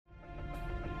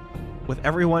with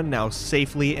everyone now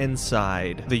safely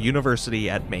inside the university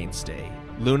at Mainstay.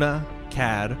 Luna,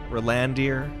 Cad,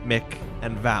 Rolandir, Mick,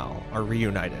 and Val are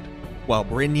reunited, while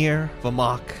Brynir,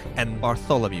 Vamok, and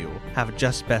Bartholomew have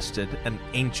just bested an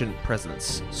ancient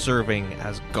presence serving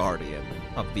as guardian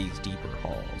of these deeper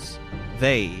halls.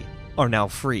 They are now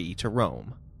free to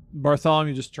roam.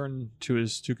 Bartholomew just turned to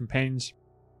his two companions.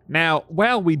 Now,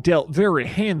 while we dealt very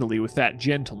handily with that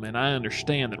gentleman, I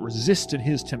understand that resisting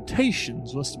his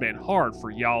temptations must have been hard for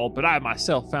y'all, but I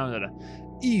myself found it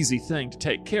an easy thing to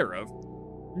take care of.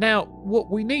 Now,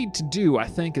 what we need to do, I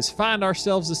think, is find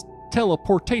ourselves this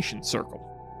teleportation circle.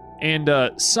 And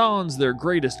San's their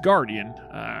greatest guardian.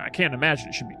 I can't imagine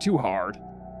it should be too hard.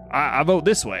 I vote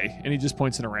this way, and he just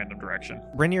points in a random direction.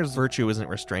 Brynir's virtue isn't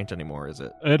restraint anymore, is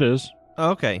it? It is.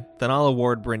 Okay, then I'll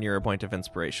award Brynir a point of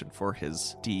inspiration for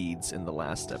his deeds in the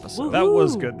last episode. Woo-hoo. That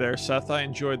was good there, Seth. I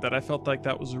enjoyed that. I felt like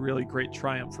that was a really great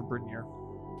triumph for Brynir.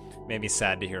 Made me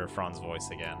sad to hear Fran's voice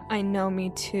again. I know, me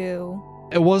too.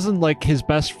 It wasn't like his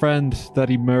best friend that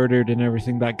he murdered and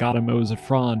everything that got him. It was a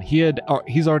Fran.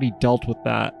 He's already dealt with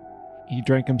that. He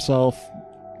drank himself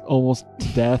almost to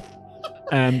death.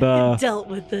 And dealt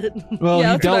with it. Well,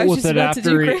 yeah, he dealt with it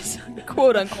after he...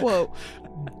 Quote unquote.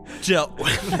 Dealt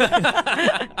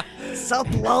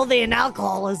Self-loathing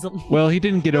alcoholism. Well, he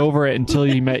didn't get over it until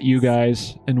he met you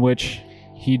guys, in which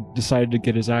he decided to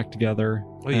get his act together.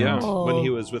 Oh, yeah. Oh. When he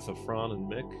was with Fran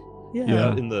and Mick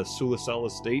Yeah. in the Sulicel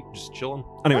estate, just chilling.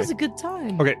 That Anyway, was a good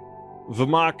time. okay.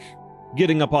 Vamok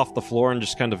getting up off the floor and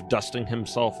just kind of dusting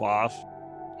himself off.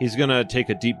 He's going to take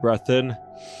a deep breath in.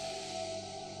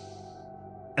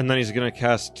 And then he's going to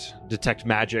cast Detect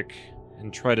Magic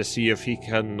and try to see if he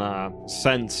can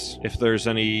sense if there's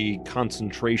any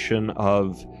concentration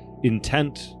of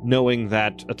intent, knowing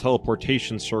that a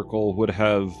teleportation circle would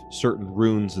have certain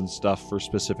runes and stuff for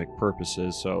specific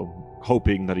purposes, so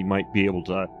hoping that he might be able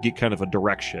to get kind of a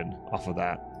direction off of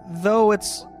that. Though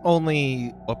it's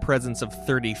only a presence of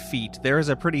 30 feet, there is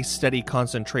a pretty steady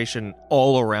concentration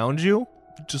all around you,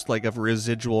 just like of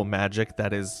residual magic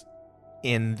that is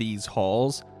in these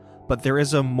halls. But there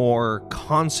is a more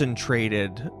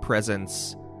concentrated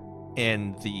presence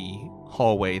in the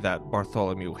hallway that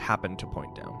Bartholomew happened to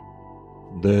point down.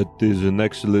 That is an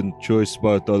excellent choice,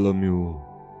 Bartholomew.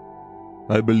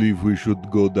 I believe we should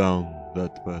go down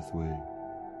that pathway.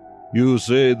 You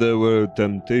say there were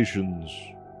temptations.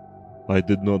 I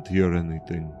did not hear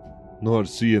anything, nor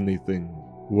see anything.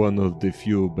 One of the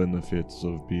few benefits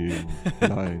of being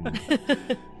blind.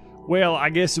 Well, I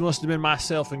guess it must have been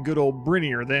myself and good old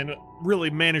Brynir then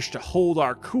really managed to hold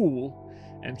our cool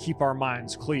and keep our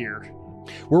minds clear.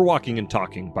 We're walking and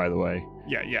talking, by the way.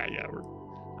 Yeah.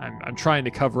 I'm trying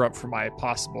to cover up for my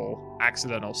possible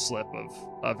accidental slip of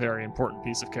a very important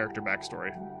piece of character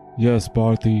backstory. Yes,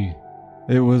 Barty.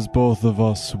 It was both of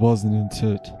us, wasn't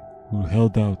it? Who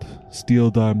held out,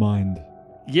 steeled our mind.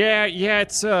 Yeah,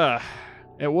 it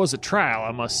was a trial,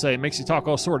 I must say. It makes you talk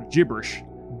all sort of gibberish.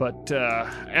 But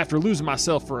after losing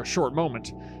myself for a short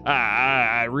moment,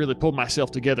 I really pulled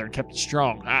myself together and kept it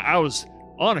strong. I was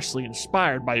honestly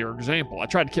inspired by your example. I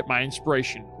tried to keep my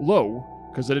inspiration low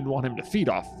because I didn't want him to feed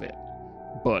off of it.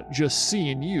 But just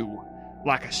seeing you,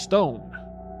 like a stone,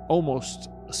 almost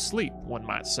asleep, one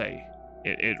might say,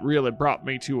 it really brought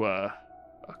me to a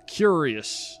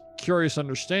curious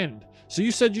understanding. So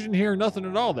you said you didn't hear nothing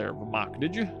at all there, Vamok,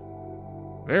 did you?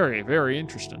 Very, very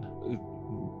interesting.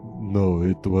 No,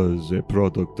 it was a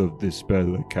product of the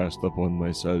spell I cast upon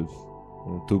myself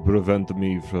to prevent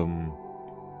me from,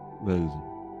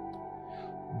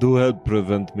 to help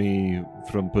prevent me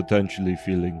from potentially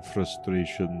feeling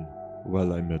frustration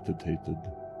while I meditated.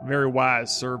 Very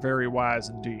wise, sir. Very wise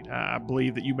indeed. I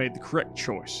believe that you made the correct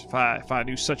choice. If I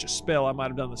knew such a spell, I might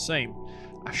have done the same.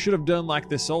 I should have done like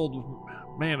this old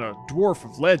man, a dwarf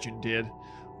of legend, did.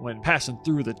 When passing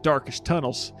through the darkest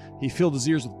tunnels, he filled his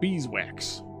ears with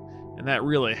beeswax. And that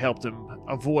really helped him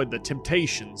avoid the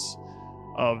temptations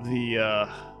of the,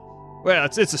 well,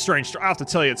 it's a strange story. I'll have to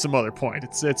tell you at some other point.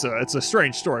 It's a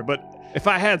strange story, but if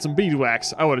I had some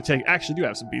beeswax, I would have taken, actually do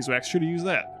have some beeswax, should have used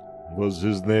that. Was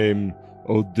his name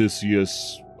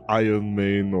Odysseus Iron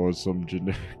Mane or some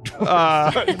generic? No.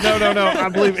 I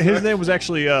believe his name was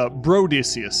actually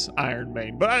Brodicius Iron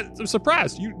Mane, but I'm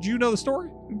surprised. Do you know the story?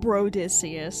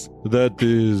 Brodicius. That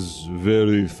is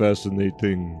very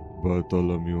fascinating,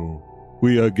 Bartholomew.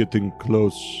 We are getting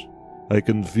close. I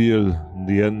can feel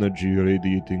the energy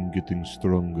radiating getting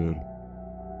stronger.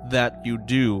 That you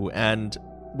do, and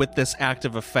with this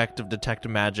active effect of Detect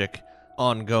Magic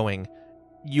ongoing,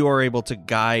 you are able to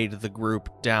guide the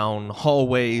group down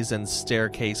hallways and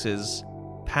staircases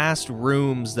past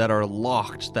rooms that are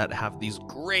locked that have these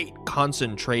great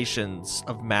concentrations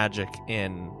of magic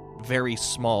in very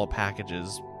small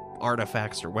packages,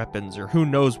 artifacts or weapons or who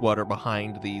knows what are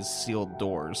behind these sealed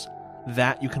doors.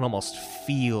 That you can almost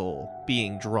feel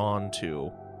being drawn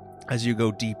to as you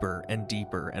go deeper and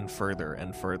deeper and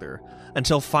further,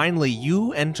 until finally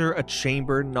you enter a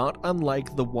chamber not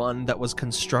unlike the one that was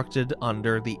constructed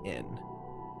under the inn.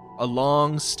 A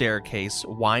long staircase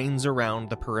winds around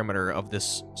the perimeter of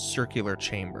this circular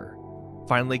chamber,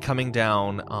 finally coming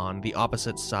down on the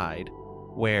opposite side,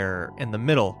 where in the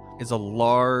middle is a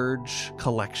large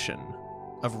collection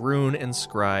of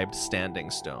rune-inscribed standing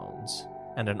stones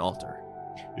and an altar.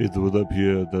 It would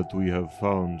appear that we have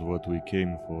found what we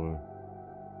came for.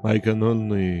 I can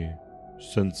only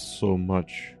sense so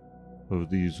much of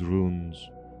these runes.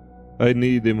 I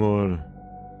need a more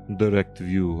direct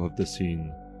view of the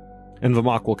scene. And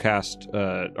Vamok will cast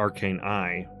Arcane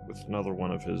Eye with another one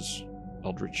of his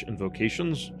Eldritch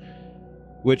invocations,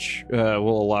 which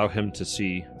will allow him to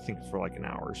see, I think, for like an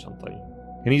hour or something.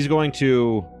 And he's going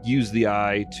to use the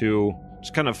eye to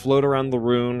just kind of float around the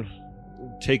rune,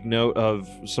 take note of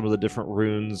some of the different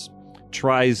runes,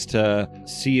 tries to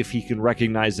see if he can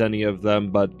recognize any of them,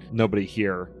 but nobody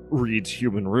here reads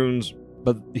human runes.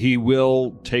 But he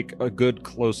will take a good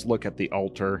close look at the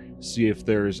altar, see if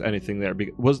there's anything there.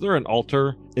 Was there an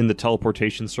altar in the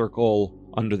teleportation circle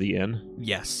under the inn?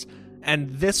 Yes. And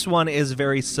this one is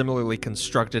very similarly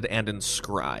constructed and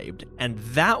inscribed. And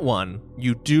that one,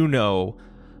 you know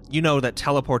that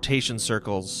teleportation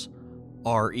circles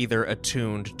are either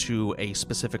attuned to a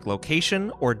specific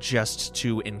location or just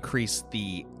to increase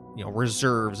the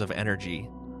reserves of energy.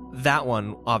 That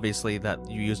one, obviously,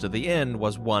 that you used at the inn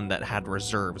was one that had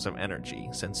reserves of energy,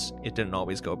 since it didn't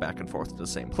always go back and forth to the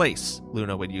same place.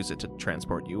 Luna would use it to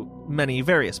transport you many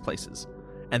various places.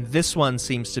 And this one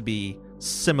seems to be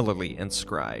similarly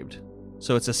inscribed.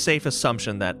 So it's a safe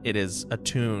assumption that it is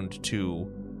attuned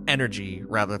to energy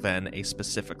rather than a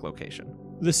specific location.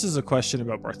 This is a question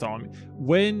about Bartholomew.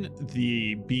 When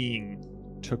the being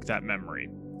took that memory,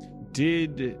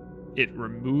 did it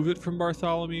remove it from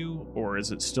Bartholomew, or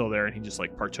is it still there and he just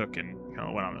partook and kind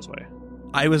of went on his way?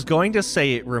 I was going to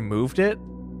say it removed it,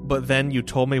 but then you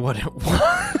told me what it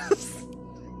was.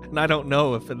 And I don't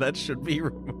know if that should be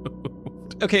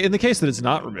removed. Okay, in the case that it's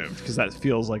not removed, because that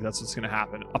feels like that's what's going to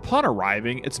happen. Upon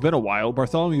arriving, it's been a while.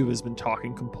 Bartholomew has been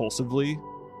talking compulsively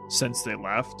since they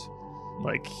left.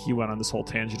 He went on this whole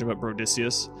tangent about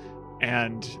Brodicius,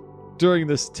 and during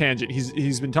this tangent,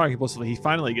 he's been talking compulsively. He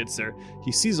finally gets there.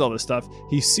 He sees all this stuff.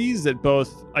 He sees that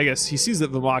he sees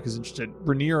that Vamok is interested.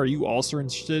 Rainier, are you also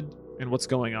interested in what's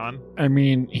going on? I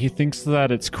mean, he thinks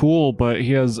that it's cool, but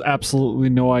he has absolutely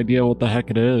no idea what the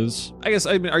heck it is.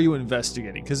 Are you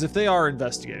investigating? Because if they are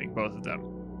investigating, both of them,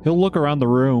 He'll look around the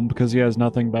room because he has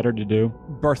nothing better to do.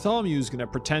 Bartholomew's going to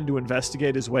pretend to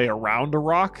investigate his way around a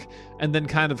rock and then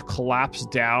kind of collapse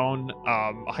down,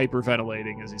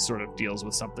 hyperventilating as he sort of deals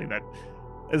with something that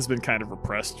has been kind of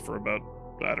repressed for about,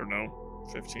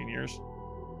 15 years.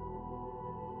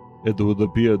 It would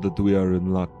appear that we are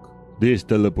in luck. This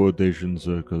teleportation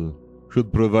circle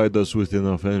should provide us with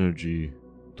enough energy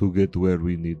to get where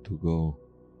we need to go.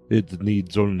 It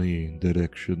needs only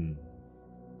direction.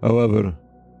 However,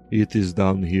 it is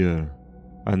down here,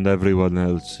 and everyone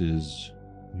else is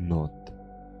not.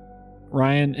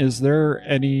 Ryan, is there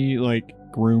any,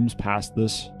 rooms past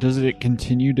this? Does it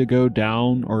continue to go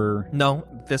down, or...? No,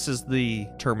 this is the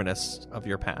terminus of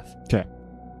your path. Okay.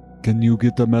 Can you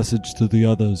get the message to the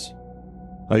others?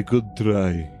 I could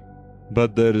try,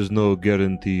 but there is no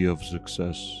guarantee of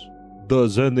success.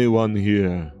 Does anyone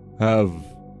here have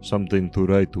something to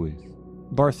write with?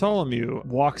 Bartholomew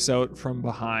walks out from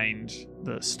behind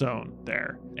the stone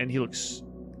there, and he looks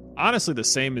honestly the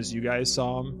same as you guys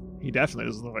saw him. He definitely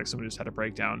doesn't look like somebody who's had a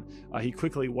breakdown. He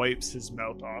quickly wipes his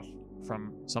mouth off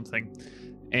from something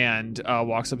and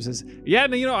walks up and says,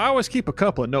 I always keep a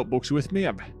couple of notebooks with me.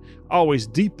 I've always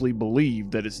deeply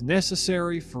believed that it's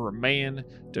necessary for a man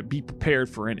to be prepared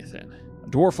for anything. A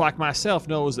dwarf like myself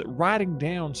knows that writing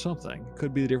down something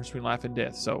could be the difference between life and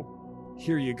death, so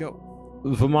here you go.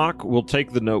 Vamok will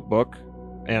take the notebook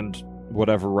and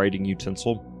whatever writing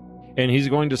utensil, and he's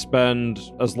going to spend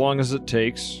as long as it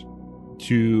takes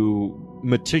to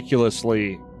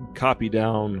meticulously copy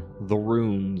down the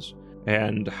runes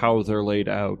and how they're laid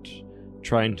out,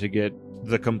 trying to get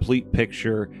the complete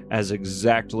picture as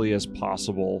exactly as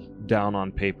possible down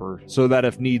on paper, so that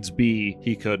if needs be,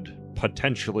 he could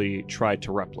potentially try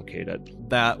to replicate it.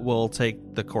 That will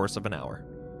take the course of an hour.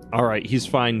 All right, he's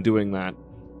fine doing that.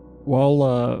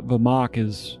 While Vamok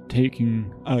is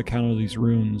taking account of these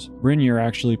runes, Brynir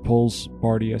actually pulls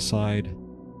Barty aside.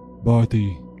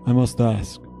 Barty, I must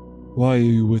ask, why are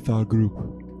you with our group?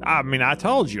 I mean, I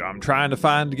told you, I'm trying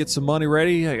to get some money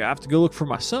ready. I have to go look for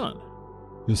my son.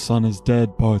 Your son is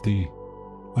dead, Barty.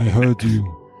 I heard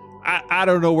you. I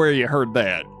don't know where you heard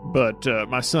that, but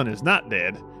my son is not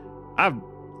dead.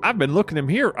 I've been looking him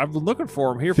here. I've been looking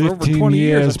for him here for over 20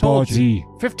 years. I told you.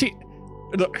 Barty. 15.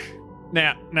 Look,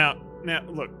 now,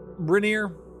 look,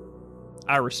 Brynir,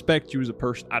 I respect you as a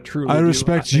person. I truly do. I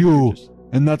respect think you're you,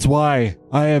 and that's why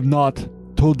I have not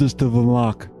told this to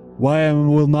Vamok. Why I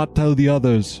will not tell the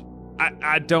others.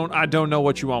 I don't know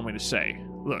what you want me to say.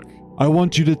 Look, I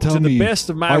want you to tell to me, the best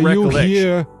of my are you recollection,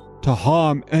 here to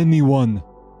harm anyone?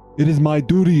 It is my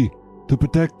duty to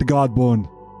protect the Godborn.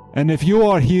 And if you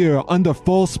are here under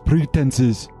false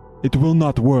pretenses, it will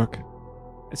not work.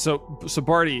 So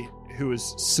Barty, who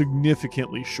is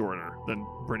significantly shorter than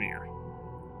Brynir,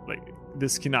 like,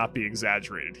 this cannot be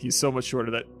exaggerated. He's so much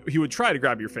shorter that he would try to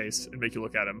grab your face and make you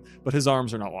look at him, but his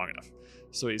arms are not long enough.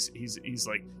 So he's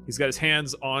got his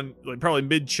hands on, like, probably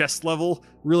mid chest level,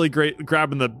 really great,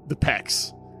 grabbing the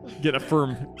pecs, getting a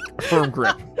firm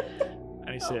grip.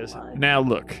 And he says, "Now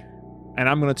look, and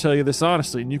I'm going to tell you this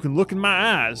honestly, and you can look in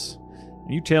my eyes,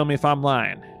 and you tell me if I'm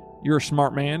lying. You're a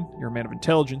smart man, you're a man of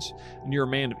intelligence, and you're a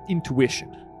man of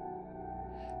intuition.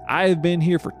 I have been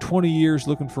here for 20 years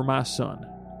looking for my son.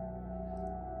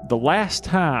 The last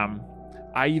time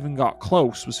I even got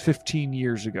close was 15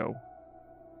 years ago.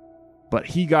 But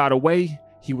he got away,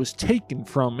 he was taken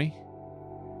from me,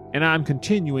 and I'm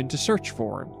continuing to search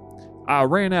for him. I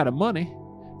ran out of money,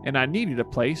 and I needed a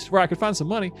place where I could find some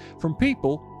money from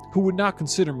people who would not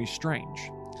consider me strange.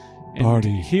 And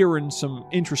Barty. hearing some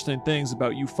interesting things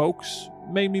about you folks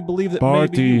made me believe that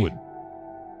Barty. maybe you would."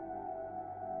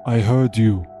 I heard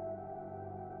you.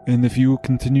 And if you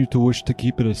continue to wish to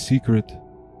keep it a secret,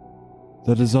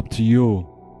 that is up to you.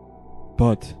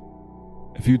 But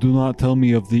if you do not tell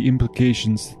me of the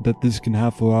implications that this can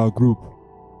have for our group,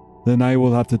 then I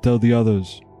will have to tell the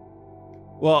others.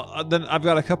 Well, then I've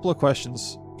got a couple of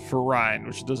questions for Ryan,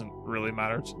 which doesn't really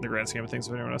matter in the grand scheme of things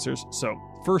if anyone else hears. So,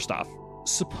 first off,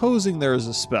 supposing there is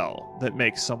a spell that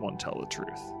makes someone tell the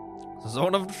truth,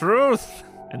 Zone of truth.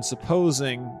 and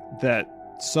supposing that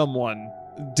someone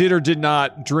did or did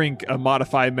not drink a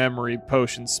modified memory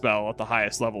potion spell at the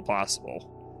highest level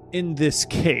possible, in this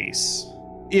case,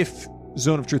 if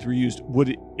Zone of Truth were used,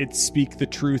 would it speak the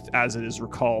truth as it is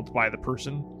recalled by the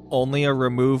person? Only a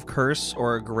remove curse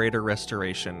or a greater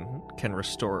restoration can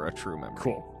restore a true memory.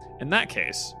 Cool. In that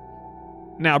case,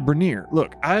 now, Brynir,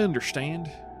 look, I understand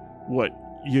what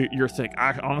you're thinking.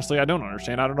 Honestly, I don't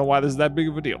understand. I don't know why this is that big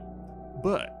of a deal.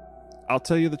 But I'll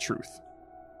tell you the truth.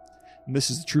 And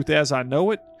this is the truth as I know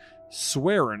it,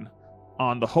 swearing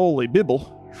on the holy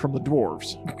Bible from the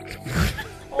dwarves.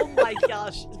 Oh my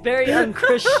gosh, very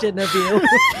unchristian of you.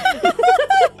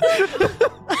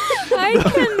 I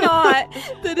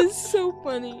cannot. That is so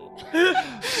funny.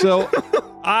 So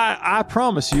I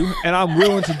promise you, and I'm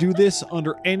willing to do this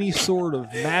under any sort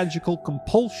of magical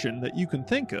compulsion that you can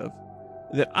think of,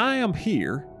 that I am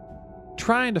here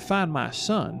trying to find my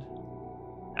son,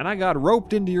 and I got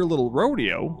roped into your little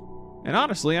rodeo, and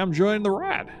honestly, I'm enjoying the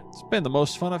ride. It's been the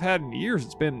most fun I've had in years.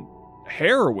 It's been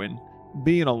harrowing,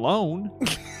 being alone,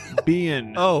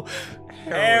 being... Oh,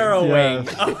 Harrowing.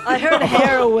 I heard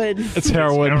heroin. It's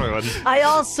heroin. I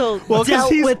also Well, 'cause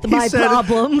dealt he with my said-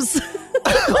 problems.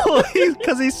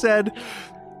 because he said,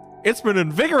 "It's been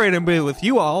invigorating being with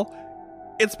you all.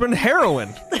 It's been heroin."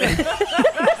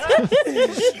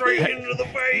 Straight into the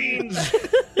veins.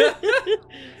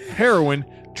 heroin,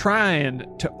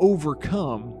 trying to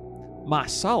overcome my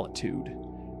solitude.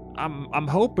 I'm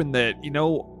hoping that,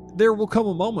 there will come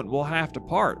a moment we'll have to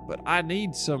part, but I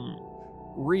need some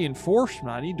reinforcement.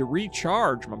 I need to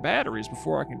recharge my batteries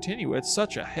before I continue. It's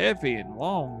such a heavy and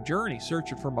long journey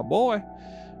searching for my boy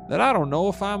that I don't know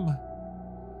if I'm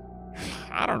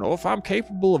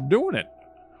capable of doing it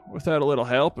without a little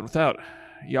help and without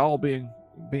y'all being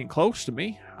close to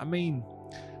me. I mean,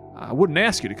 I wouldn't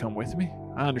ask you to come with me.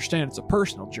 I understand it's a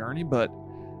personal journey, but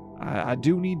I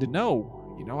do need to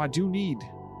know. I do need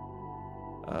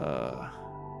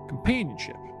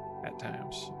companionship at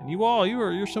times. And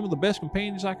you're some of the best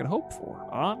companions I could hope for.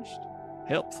 Honest,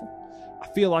 helpful. I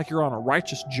feel like you're on a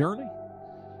righteous journey.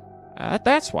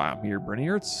 That's why I'm here,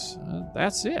 Brynir.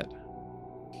 That's it.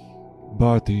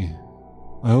 Barty,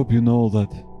 I hope you know that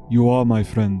you are my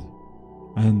friend,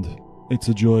 and it's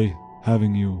a joy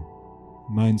having you.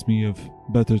 Reminds me of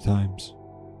better times.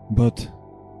 But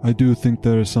I do think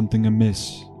there is something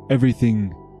amiss.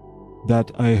 Everything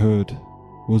that I heard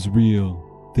was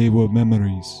real. They were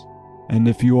memories. And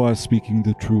if you are speaking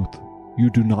the truth, you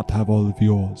do not have all of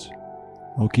yours.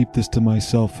 I'll keep this to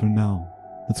myself for now.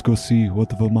 Let's go see what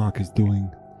the Vamok is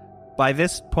doing. By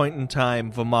this point in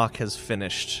time, Vamok has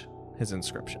finished his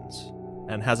inscriptions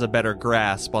and has a better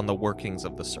grasp on the workings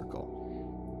of the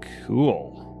circle.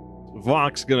 Cool.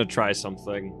 Vamok's gonna try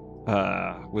something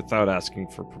without asking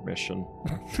for permission.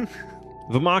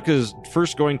 Vamok is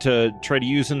first going to try to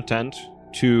use intent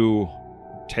to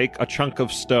take a chunk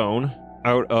of stone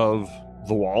out of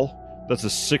the wall. That's a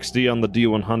 60 on the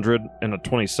D100 and a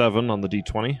 27 on the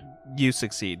D20. You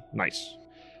succeed. Nice.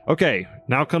 Okay,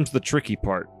 now comes the tricky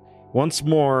part. Once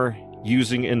more,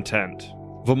 using intent.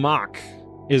 Vamok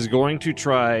is going to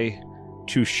try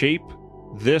to shape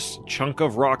this chunk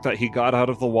of rock that he got out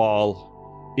of the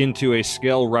wall into a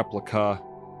scale replica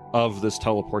of this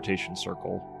teleportation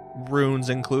circle. Runes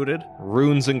included?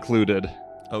 Runes included.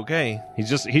 Okay. He's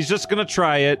just gonna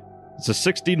try it. It's a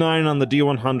 69 on the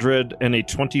D100 and a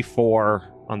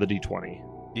 24 on the D20.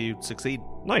 You succeed.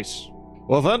 Nice.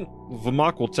 Well then,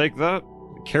 Vamok will take that,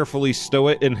 carefully stow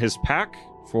it in his pack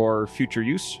for future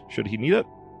use, should he need it.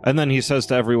 And then he says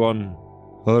to everyone,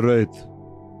 All right.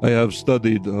 I have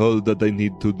studied all that I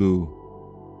need to do.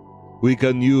 We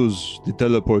can use the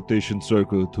teleportation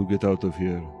circle to get out of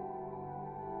here.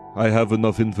 I have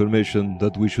enough information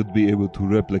that we should be able to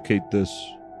replicate this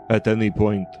at any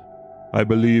point. I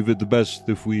believe it best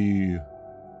if we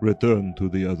return to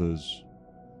the others.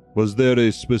 Was there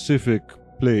a specific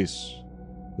place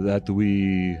that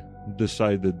we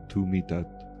decided to meet at?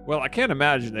 Well, I can't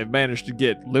imagine they've managed to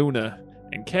get Luna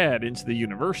and Cad into the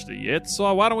university yet,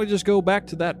 so why don't we just go back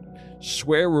to that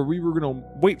square where we were going to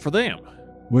wait for them?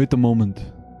 Wait a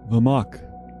moment.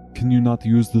 Vamok, can you not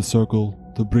use the circle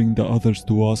to bring the others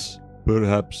to us?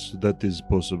 Perhaps that is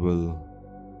possible.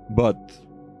 But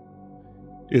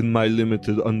in my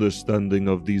limited understanding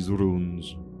of these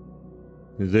runes,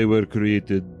 they were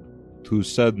created to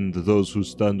send those who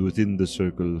stand within the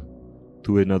circle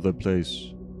to another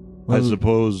place. I Well-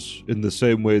 suppose in the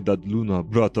same way that Luna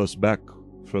brought us back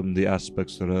from the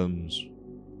Aspects realms.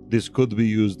 This could be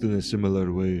used in a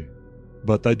similar way,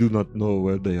 but I do not know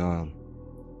where they are.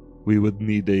 We would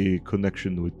need a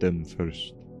connection with them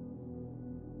first.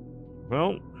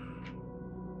 well,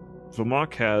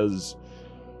 Vamok has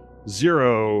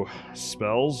 0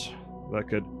 spells that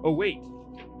could... Oh, wait.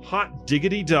 Hot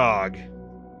diggity dog.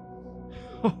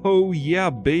 Oh, yeah,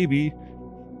 baby.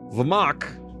 Vamok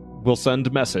will send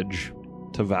a message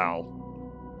to Val.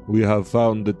 We have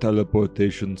found the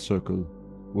teleportation circle.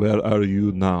 Where are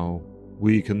you now?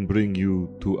 We can bring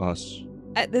you to us.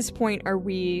 At this point, are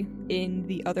we in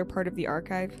the other part of the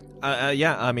archive?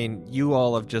 Yeah, I mean, you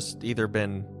all have just either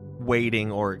been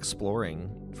waiting or exploring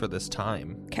for this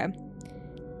time. Okay.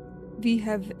 We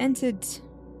have entered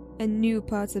a new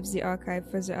part of the archive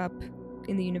further up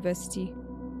in the university.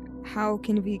 How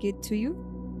can we get to you?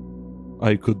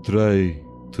 I could try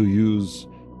to use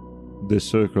the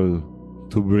circle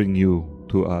to bring you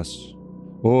to us.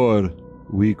 Or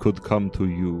we could come to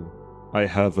you. I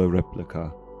have a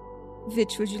replica.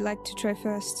 Which would you like to try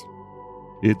first?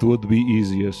 It would be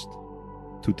easiest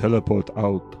to teleport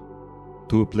out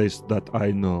to a place that I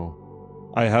know.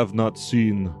 I have not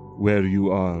seen where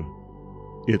you are.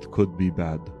 It could be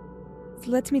bad.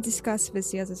 Let me discuss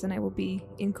with the others and I will be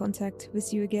in contact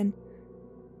with you again.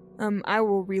 I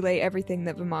will relay everything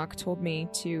that Vamok told me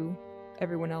to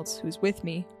everyone else who's with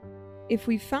me. If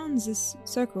we found this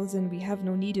circle, then we have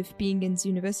no need of being in the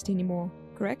university anymore,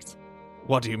 correct?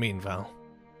 What do you mean, Val?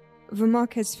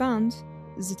 Vamok has found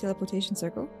the teleportation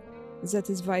circle.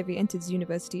 That is why we entered the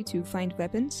university, to find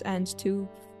weapons and to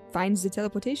find the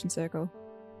teleportation circle.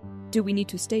 Do we need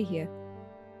to stay here?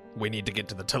 We need to get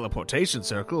to the teleportation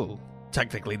circle.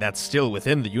 Technically, that's still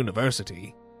within the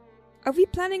university. Are we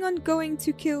planning on going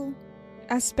to kill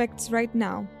Aspects right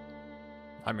now?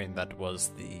 I mean, that was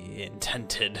the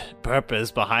intended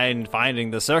purpose behind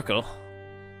finding the circle.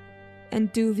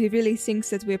 And do we really think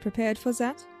that we're prepared for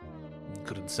that?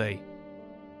 Couldn't say.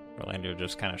 Orlando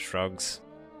just kind of shrugs.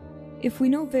 If we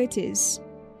know where it is,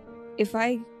 if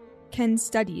I can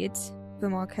study it,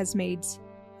 Vamok has made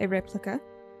a replica,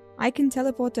 I can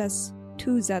teleport us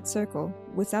to that circle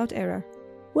without error.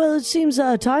 Well, it seems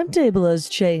our timetable has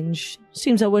changed.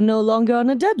 Seems that we're no longer on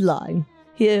a deadline.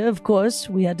 Here, of course,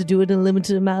 we had to do it in a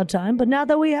limited amount of time, but now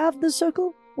that we have the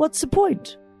circle, what's the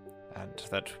point? And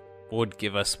that would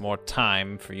give us more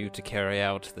time for you to carry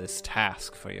out this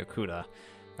task for Yakuda,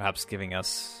 perhaps giving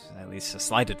us at least a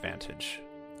slight advantage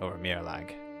over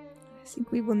Mirlag. I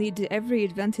think we will need every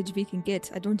advantage we can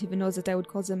get. I don't even know that I would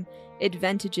call them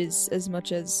advantages as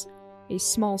much as a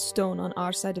small stone on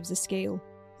our side of the scale.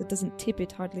 that doesn't tip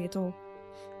it hardly at all.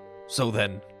 So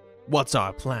then, what's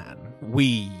our plan?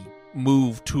 We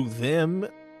move to them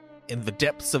in the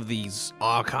depths of these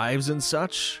archives and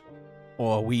such?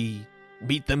 Or we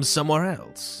meet them somewhere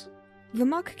else?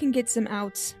 Vermak can get them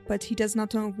out, but he does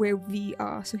not know where we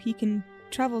are, so he can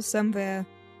travel somewhere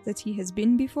that he has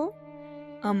been before.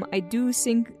 I do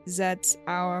think that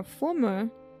our former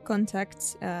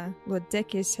contact, Lord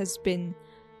Dekis, has been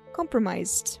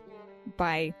compromised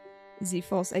by the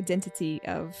false identity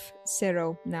of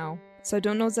Sero now. So I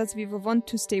don't know that we will want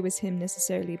to stay with him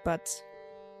necessarily, but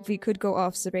we could go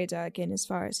off the radar again as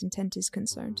far as intent is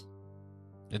concerned.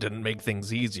 It didn't make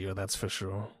things easier, that's for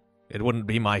sure. It wouldn't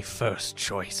be my first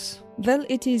choice. Well,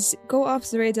 it is go off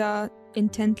the radar,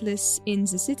 intentless in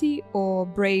the city, or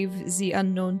brave the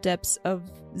unknown depths of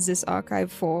this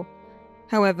archive for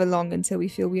however long until we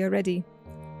feel we are ready.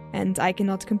 And I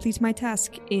cannot complete my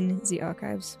task in the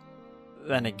archives.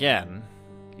 Then again,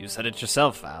 you said it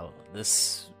yourself, Val.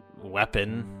 This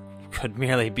weapon could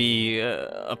merely be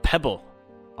a pebble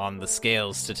on the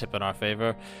scales to tip in our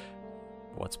favor.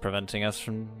 What's preventing us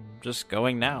from just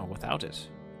going now without it?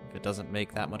 If it doesn't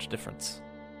make that much difference.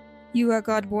 You are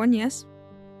God-born, yes?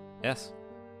 Yes.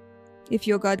 If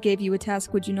your God gave you a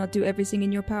task, would you not do everything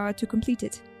in your power to complete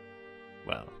it?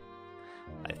 Well,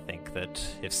 I think that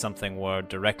if something were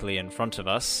directly in front of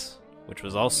us, which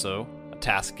was also a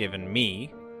task given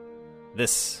me,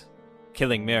 this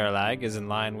killing Miralag is in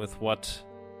line with what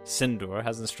Sindur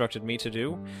has instructed me to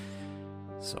do.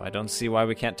 So I don't see why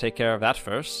we can't take care of that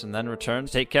first, and then return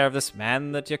to take care of this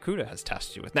man that Yakuda has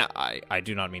tasked you with. Now, I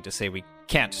do not mean to say we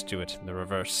can't do it in the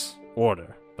reverse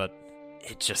order, but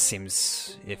it just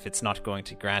seems if it's not going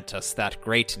to grant us that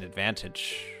great an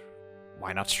advantage,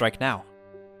 why not strike now?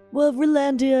 Well,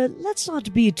 Rolandia, let's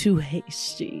not be too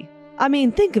hasty. I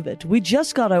mean, think of it. We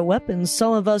just got our weapons.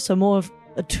 Some of us are more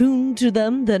attuned to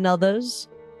them than others.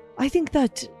 I think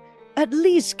that at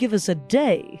least give us a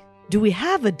day. Do we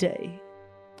have a day?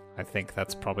 I think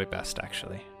that's probably best,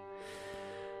 actually.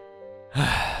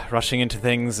 Rushing into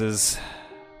things has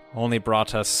only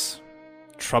brought us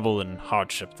trouble and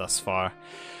hardship thus far.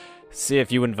 See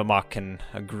if you and Vermak can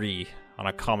agree on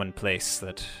a common place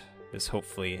that is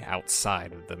hopefully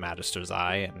outside of the Magister's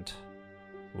eye, and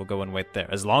we'll go and wait there.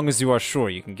 As long as you are sure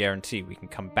you can guarantee we can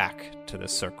come back to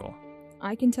this circle.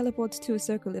 I can teleport to a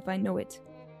circle if I know it.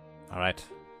 Alright.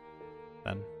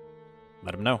 Then,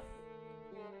 let him know.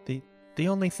 The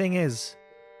only thing is,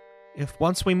 if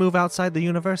once we move outside the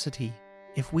university,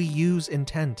 if we use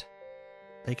intent,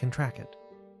 they can track it.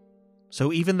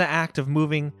 So even the act of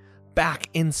moving back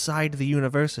inside the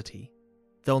university,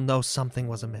 they'll know something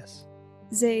was amiss.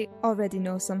 They already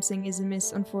know something is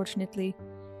amiss, unfortunately.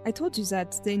 I told you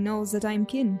that. They know that I'm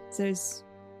kin. There's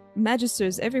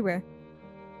magisters everywhere.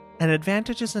 An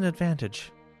advantage is an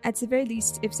advantage. At the very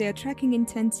least, if they are tracking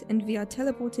intent and we are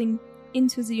teleporting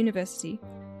into the university,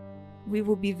 we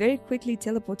will be very quickly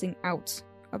teleporting out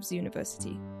of the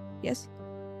university. Yes?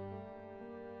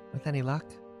 With any luck?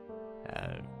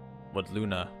 Would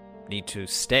Luna need to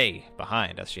stay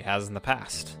behind as she has in the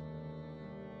past?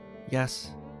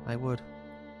 Yes, I would.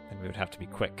 Then we would have to be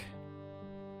quick.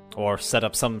 Or set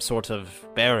up some sort of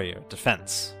barrier,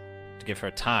 defense, to give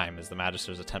her time as the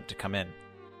Magisters attempt to come in.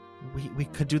 We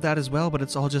could do that as well, but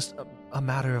it's all just a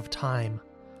matter of time.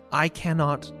 I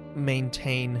cannot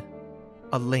maintain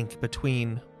a link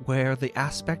between where the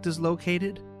aspect is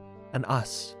located and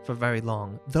us for very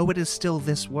long. Though it is still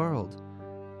this world,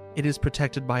 it is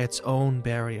protected by its own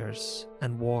barriers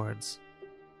and wards.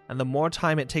 And the more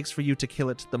time it takes for you to kill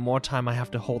it, the more time I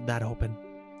have to hold that open.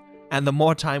 And the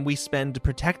more time we spend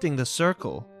protecting the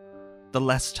circle, the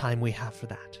less time we have for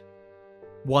that.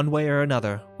 One way or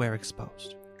another, we're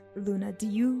exposed. Luna, do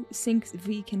you think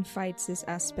we can fight this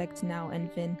aspect now and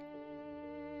then?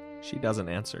 She doesn't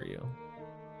answer you.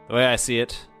 The way I see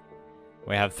it,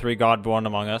 we have 3 Godborn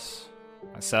among us.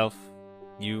 Myself,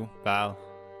 you, Val,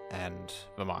 and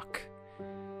Vermak.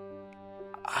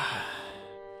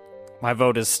 My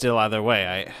vote is still either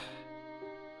way.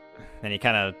 And he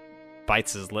kind of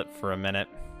bites his lip for a minute.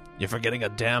 You're forgetting a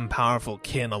damn powerful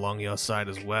kin along your side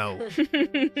as well.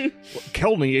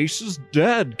 Kelny Ace is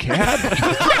dead, Cad.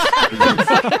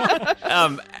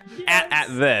 At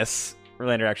this,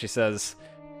 Relander actually says,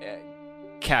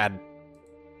 Cad,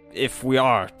 if we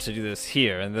are to do this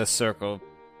here in this circle,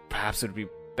 perhaps it would be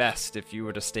best if you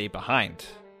were to stay behind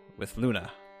with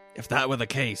Luna. If that were the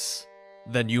case,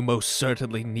 then you most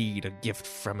certainly need a gift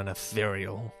from an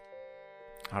ethereal.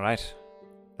 All right.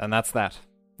 Then that's that.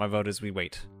 My vote is we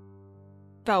wait.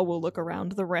 Val will look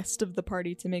around the rest of the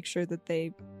party to make sure that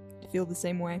they feel the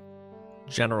same way.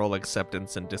 general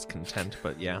acceptance and discontent,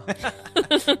 but yeah.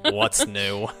 What's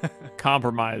new?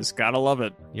 Compromise. Gotta love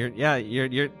it. You're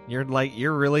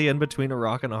really in between a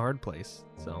rock and a hard place.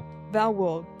 So Val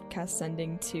will cast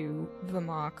sending to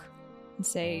Vamok and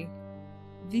say,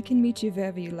 "We can meet you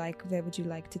wherever you like. Where would you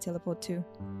like to teleport to?"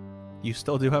 you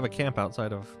still do have a camp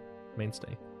outside of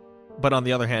Mainstay. But on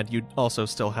the other hand, you also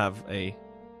still have a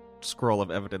scroll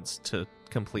of evidence to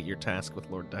complete your task with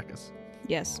Lord Decus.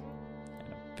 Yes.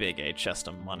 And a big A chest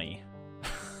of money.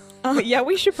 Oh, yeah,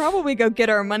 we should probably go get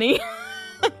our money.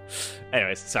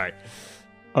 Anyways, sorry.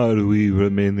 Are we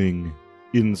remaining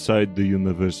inside the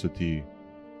university?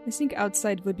 I think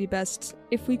outside would be best.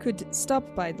 If we could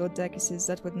stop by Lord Decus's,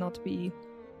 that would not be...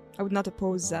 I would not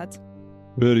oppose that.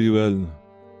 Very well.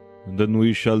 Then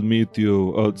we shall meet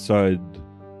you outside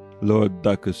Lord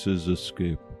Dacus's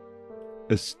estate.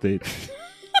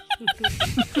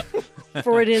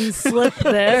 Freudian slip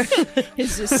there.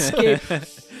 His escape.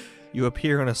 You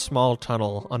appear in a small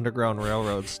tunnel, Underground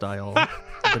Railroad style,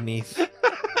 beneath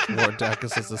Lord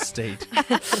Dacus's estate.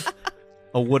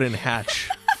 A wooden hatch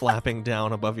flapping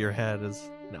down above your head is...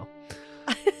 No.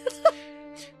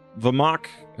 Vamok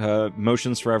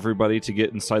motions for everybody to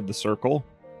get inside the circle,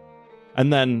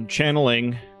 and then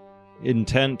channeling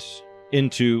intent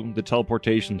into the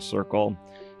teleportation circle,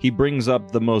 he brings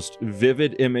up the most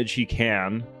vivid image he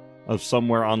can of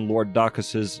somewhere on Lord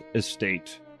Dacus's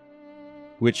estate,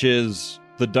 which is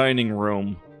the dining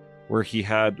room where he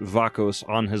had Vakos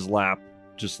on his lap,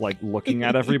 just like looking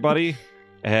at everybody,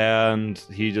 and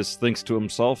he just thinks to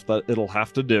himself that it'll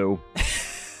have to do.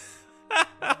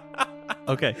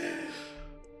 Okay.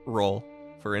 Roll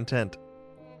for intent.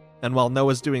 And while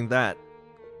Noah's doing that,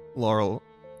 Laurel,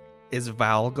 is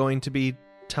Val going to be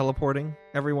teleporting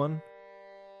everyone?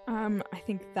 I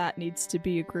think that needs to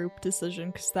be a group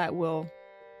decision, because that will...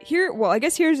 I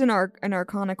guess here's an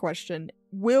Arcana question.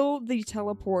 Will the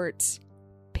teleport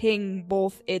ping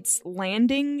both its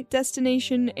landing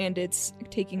destination and its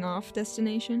taking off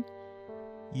destination?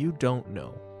 You don't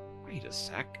know. Wait a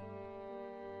sec.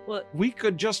 What? We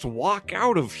could just walk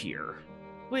out of here.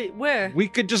 Wait, where? We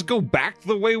could just go back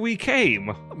the way we came.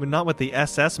 I mean, not with the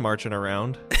SS marching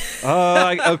around.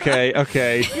 Okay.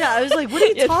 Yeah, I was like, what are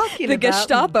you talking The about?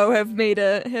 Gestapo have made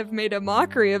a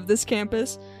mockery of this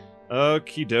campus.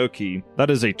 Okie dokie. That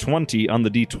is a 20 on the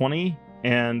D20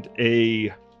 and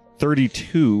a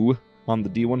 32 on the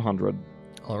D100.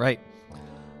 All right.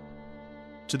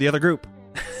 To the other group.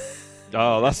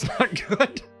 Oh, that's not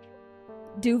good.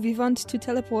 Do we want to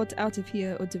teleport out of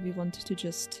here, or do we want to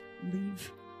just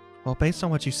leave? Well, based on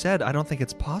what you said, I don't think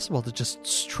it's possible to just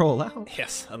stroll out.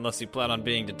 Yes, unless you plan on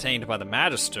being detained by the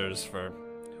Magisters for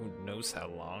who knows how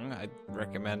long, I'd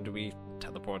recommend we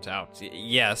teleport out.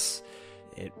 Yes,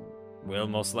 it will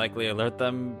most likely alert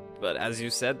them, but as you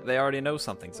said, they already know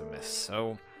something's amiss,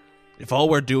 so... If all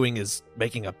we're doing is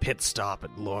making a pit stop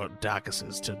at Lord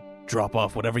Dacus's to drop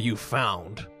off whatever you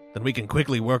found, then we can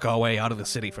quickly work our way out of the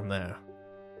city from there.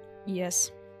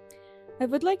 Yes. I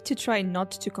would like to try not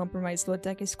to compromise Lord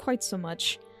Dacus quite so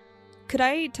much. Could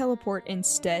I teleport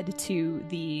instead to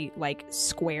the,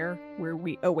 square where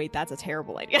we... Oh, wait, that's a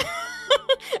terrible idea.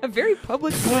 A very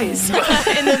public place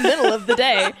in the middle of the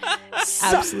day.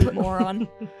 Absolute moron.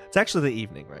 It's actually the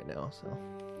evening right now, so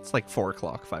it's like 4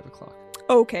 o'clock, 5 o'clock.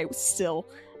 Okay, still.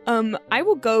 I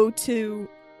will go to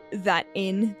that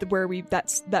inn where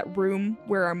that room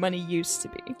where our money used to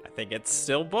be. I think it's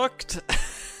still booked.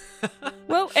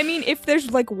 Well, I mean, if there's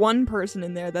one person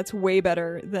in there, that's way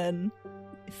better than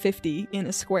 50 in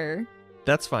a square.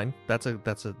 That's fine. That's a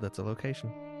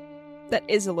location. That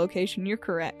is a location. You're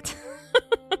correct.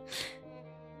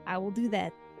 I will do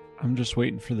that. I'm just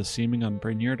waiting for the seaming on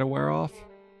Brynir to wear off,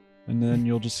 and then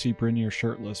you'll just see Brynir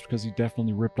shirtless because he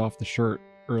definitely ripped off the shirt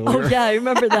earlier. Oh, yeah, I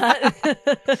remember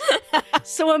that.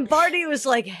 So when Barney was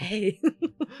like, hey...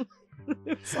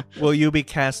 Will you be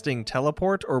casting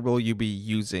teleport, or will you be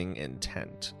using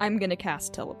intent? I'm gonna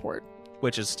cast teleport.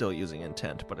 Which is still using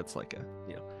intent, but it's like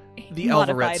the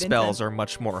Modified Elvaret spells intent. are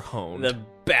much more honed. The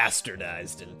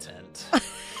bastardized intent.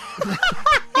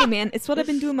 Hey man, it's what I've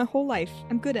been doing my whole life.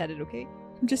 I'm good at it, okay?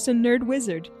 I'm just a nerd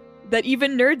wizard that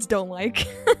even nerds don't like.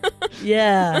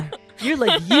 Yeah. You're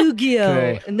like Yu-Gi-Oh!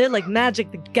 Okay. And they're like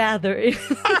Magic the Gathering.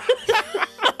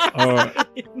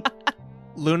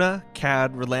 Luna,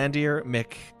 Cad, Rolandir,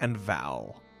 Mick, and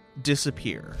Val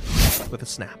disappear with a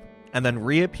snap, and then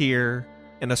reappear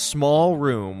in a small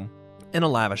room in a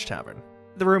lavish tavern.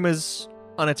 The room is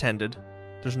unattended.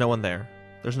 There's no one there.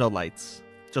 There's no lights.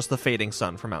 Just the fading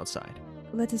sun from outside.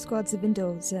 Let us go out the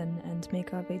windows then and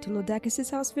make our way to Lord Dacus's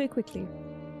house very quickly.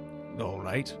 All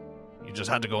right. You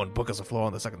just had to go and book us a floor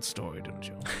on the second story, didn't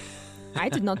you? I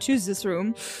did not choose this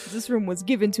room. This room was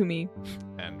given to me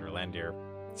And Rolandir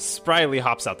spryly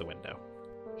hops out the window.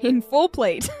 in full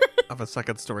plate. Of a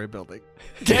second-story building.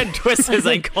 Dan twists his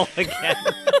ankle again.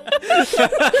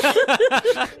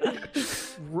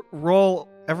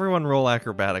 Everyone roll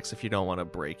acrobatics if you don't want to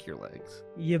break your legs.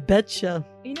 You betcha.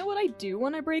 You know what? I do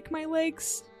want to break my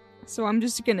legs, so I'm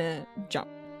just gonna jump.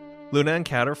 Luna and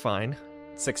Kat are fine.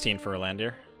 16 for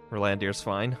Rolandir. Rolandir's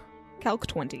fine. Calc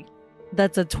 20.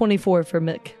 That's a 24 for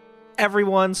Mick.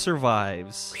 Everyone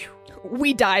survives.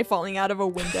 We die falling out of a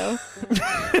window.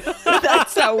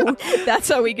 that's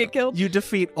how we get killed. You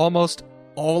defeat almost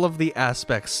all of the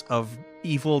aspects of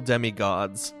evil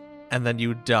demigods, and then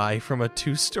you die from a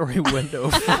 2-story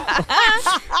window.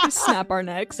 Just snap our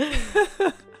necks.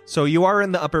 So you are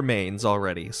in the upper mains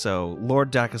already, so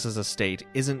Lord Dacus's estate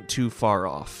isn't too far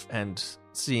off, and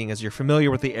seeing as you're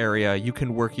familiar with the area, you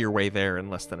can work your way there in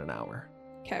less than an hour.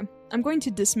 Okay. I'm going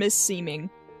to dismiss seeming,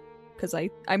 because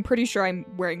I'm pretty sure I'm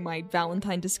wearing my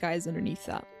Valentine disguise underneath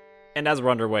that. And as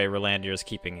we're underway, Rolandir is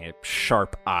keeping a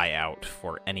sharp eye out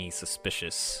for any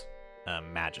suspicious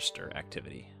Magister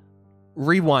activity.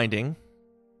 Rewinding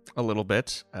a little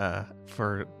bit,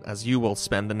 for as you will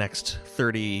spend the next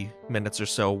 30 minutes or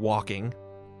so walking,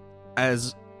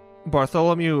 as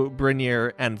Bartholomew,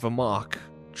 Brinier, and Vamok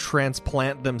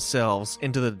transplant themselves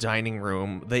into the dining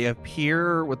room, they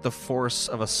appear with the force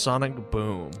of a sonic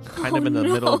boom, kind of in the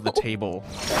middle of the table,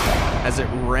 as it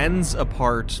rends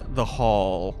apart the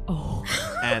hall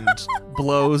and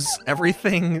blows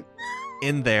everything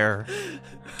in there,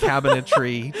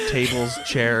 cabinetry, tables,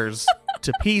 chairs,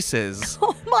 to pieces.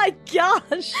 Oh my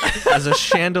gosh! As a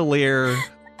chandelier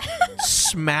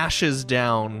smashes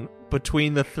down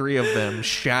between the three of them,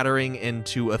 shattering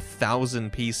into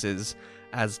 1,000 pieces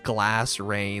as glass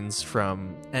rains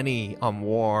from any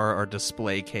armoire or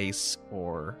display case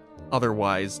or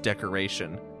otherwise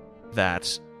decoration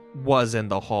that was in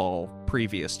the hall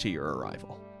previous to your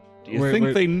arrival. Do you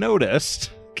think they noticed?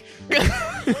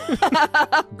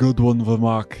 Good one,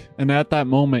 Vamok. And at that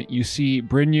moment, you see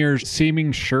Brinier's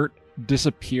seeming shirt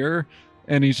disappear,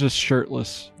 and he's just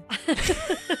shirtless.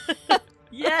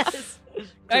 Yes!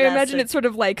 I imagine it sort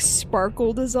of like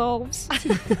sparkle dissolves.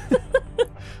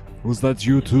 Was that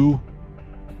you too?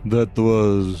 That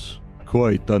was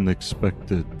quite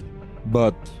unexpected.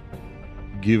 But,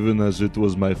 given as it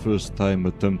was my first time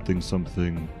attempting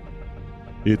something,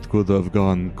 it could have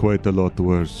gone quite a lot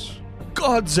worse.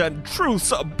 Gods and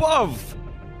truths above!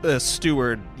 The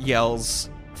steward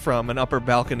yells from an upper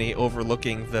balcony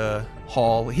overlooking the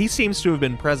hall. He seems to have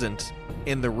been present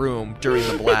in the room during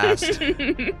the blast.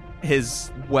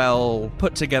 His well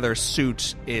put together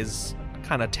suit is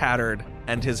kind of tattered,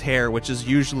 and his hair, which is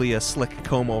usually a slick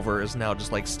comb over, is now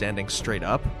just like standing straight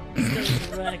up.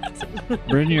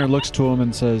 Brinier looks to him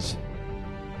and says,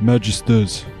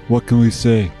 Magisters, what can we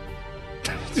say?